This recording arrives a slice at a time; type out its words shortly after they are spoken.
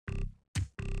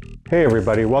Hey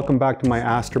everybody, welcome back to my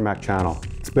Astromech channel.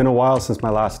 It's been a while since my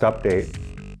last update.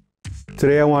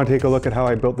 Today I want to take a look at how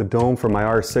I built the dome for my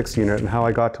R6 unit and how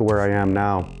I got to where I am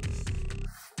now.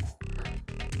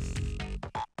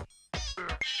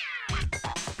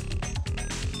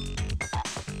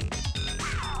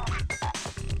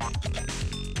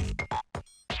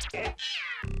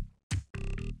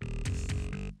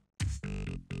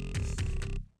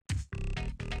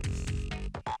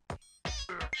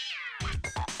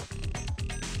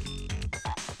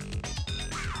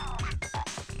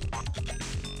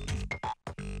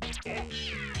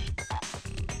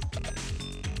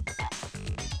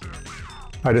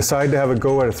 I decided to have a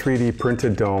go at a 3D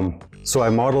printed dome, so I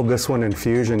modeled this one in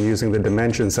Fusion using the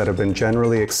dimensions that have been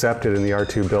generally accepted in the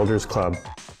R2 Builders Club.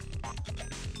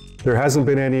 There hasn't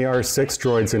been any R6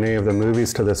 droids in any of the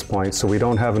movies to this point, so we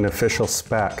don't have an official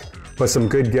spec, but some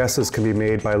good guesses can be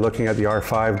made by looking at the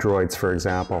R5 droids, for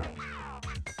example.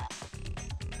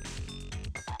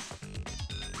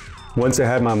 Once I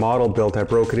had my model built, I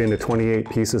broke it into 28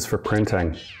 pieces for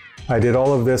printing. I did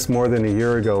all of this more than a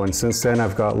year ago, and since then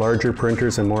I've got larger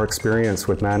printers and more experience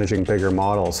with managing bigger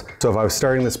models. So if I was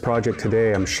starting this project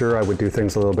today, I'm sure I would do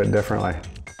things a little bit differently.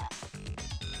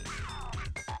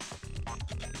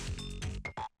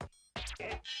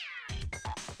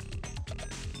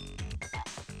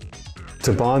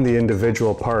 To bond the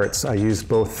individual parts, I used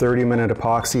both 30-minute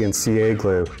epoxy and CA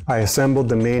glue. I assembled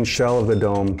the main shell of the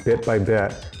dome bit by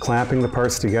bit, clamping the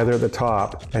parts together at the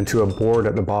top and to a board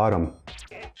at the bottom.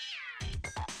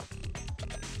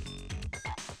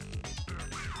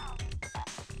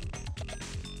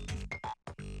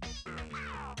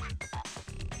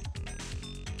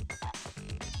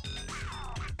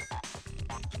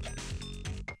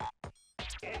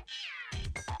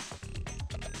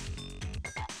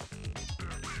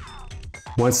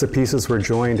 Once the pieces were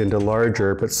joined into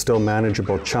larger but still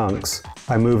manageable chunks,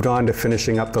 I moved on to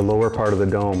finishing up the lower part of the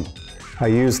dome. I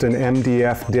used an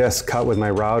MDF disc cut with my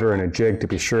router and a jig to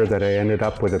be sure that I ended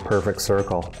up with a perfect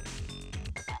circle.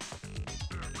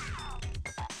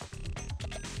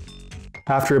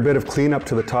 After a bit of cleanup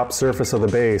to the top surface of the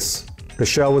base, the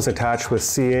shell was attached with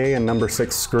CA and number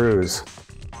 6 screws.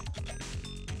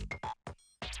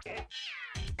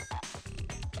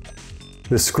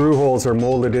 The screw holes are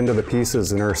molded into the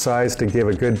pieces and are sized to give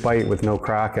a good bite with no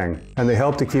cracking, and they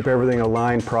help to keep everything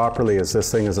aligned properly as this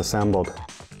thing is assembled.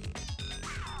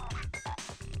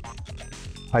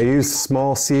 I used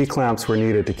small C-clamps where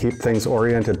needed to keep things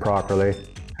oriented properly,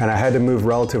 and I had to move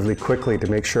relatively quickly to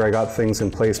make sure I got things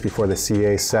in place before the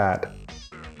CA set.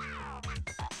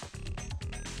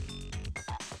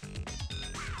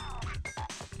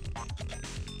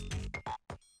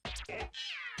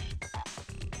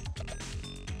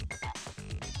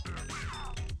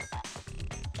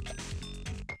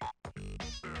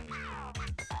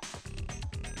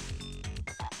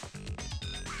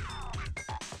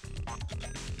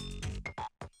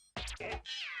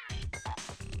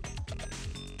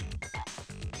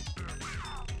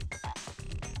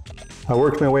 I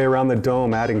worked my way around the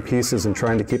dome, adding pieces and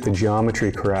trying to keep the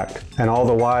geometry correct. And all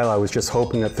the while I was just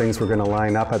hoping that things were going to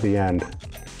line up at the end.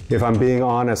 If I'm being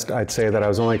honest, I'd say that I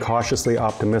was only cautiously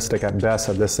optimistic at best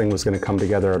that this thing was going to come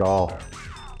together at all.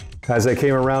 As I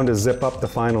came around to zip up the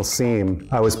final seam,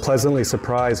 I was pleasantly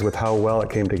surprised with how well it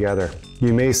came together.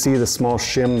 You may see the small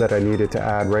shim that I needed to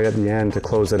add right at the end to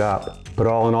close it up, but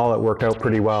all in all it worked out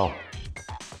pretty well.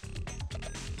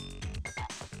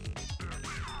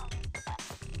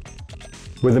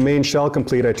 With the main shell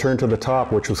complete, I turned to the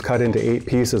top, which was cut into 8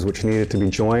 pieces which needed to be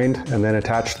joined and then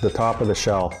attached to the top of the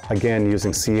shell, again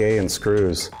using CA and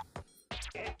screws.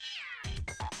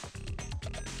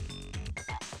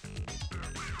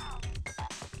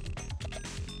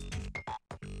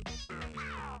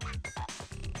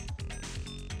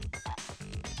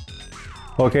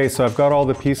 Okay, so I've got all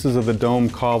the pieces of the dome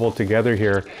cobbled together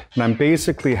here, and I'm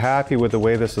basically happy with the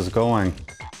way this is going.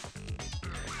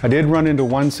 I did run into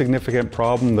one significant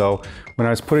problem though. When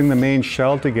I was putting the main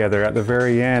shell together at the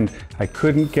very end, I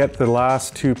couldn't get the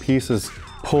last 2 pieces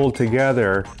pulled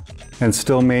together and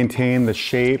still maintain the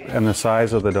shape and the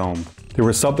size of the dome. There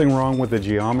was something wrong with the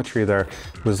geometry there.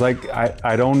 It was like,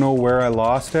 I don't know where I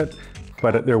lost it,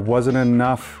 but there wasn't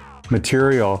enough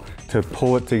material to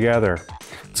pull it together.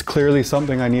 It's clearly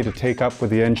something I need to take up with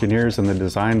the engineers in the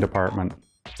design department.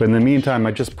 But in the meantime,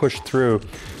 I just pushed through.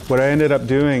 What I ended up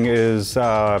doing is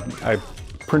I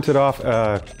printed off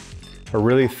a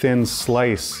really thin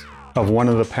slice of one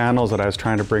of the panels that I was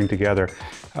trying to bring together.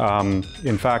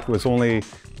 In fact, it was only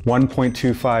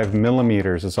 1.25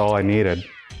 millimeters is all I needed.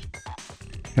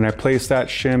 And I placed that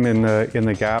shim in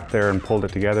the gap there and pulled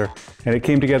it together, and it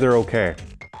came together okay.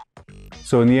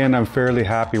 So in the end, I'm fairly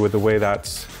happy with the way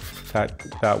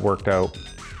that worked out.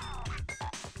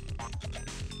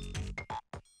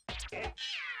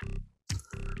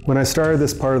 When I started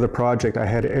this part of the project, I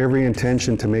had every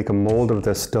intention to make a mold of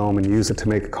this dome and use it to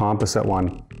make a composite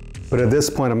one. But at this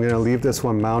point, I'm going to leave this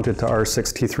one mounted to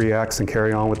R6T3X and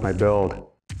carry on with my build.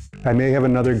 I may have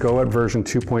another go at version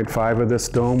 2.5 of this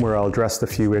dome where I'll address the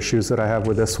few issues that I have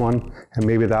with this one, and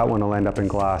maybe that one will end up in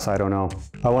glass, I don't know.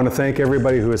 I want to thank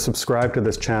everybody who has subscribed to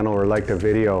this channel or liked a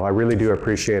video. I really do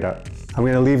appreciate it. I'm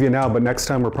going to leave you now, but next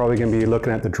time we're probably going to be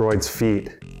looking at the droid's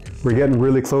feet. We're getting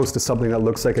really close to something that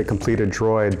looks like a completed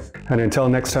droid. And until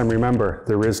next time, remember,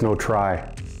 there is no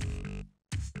try.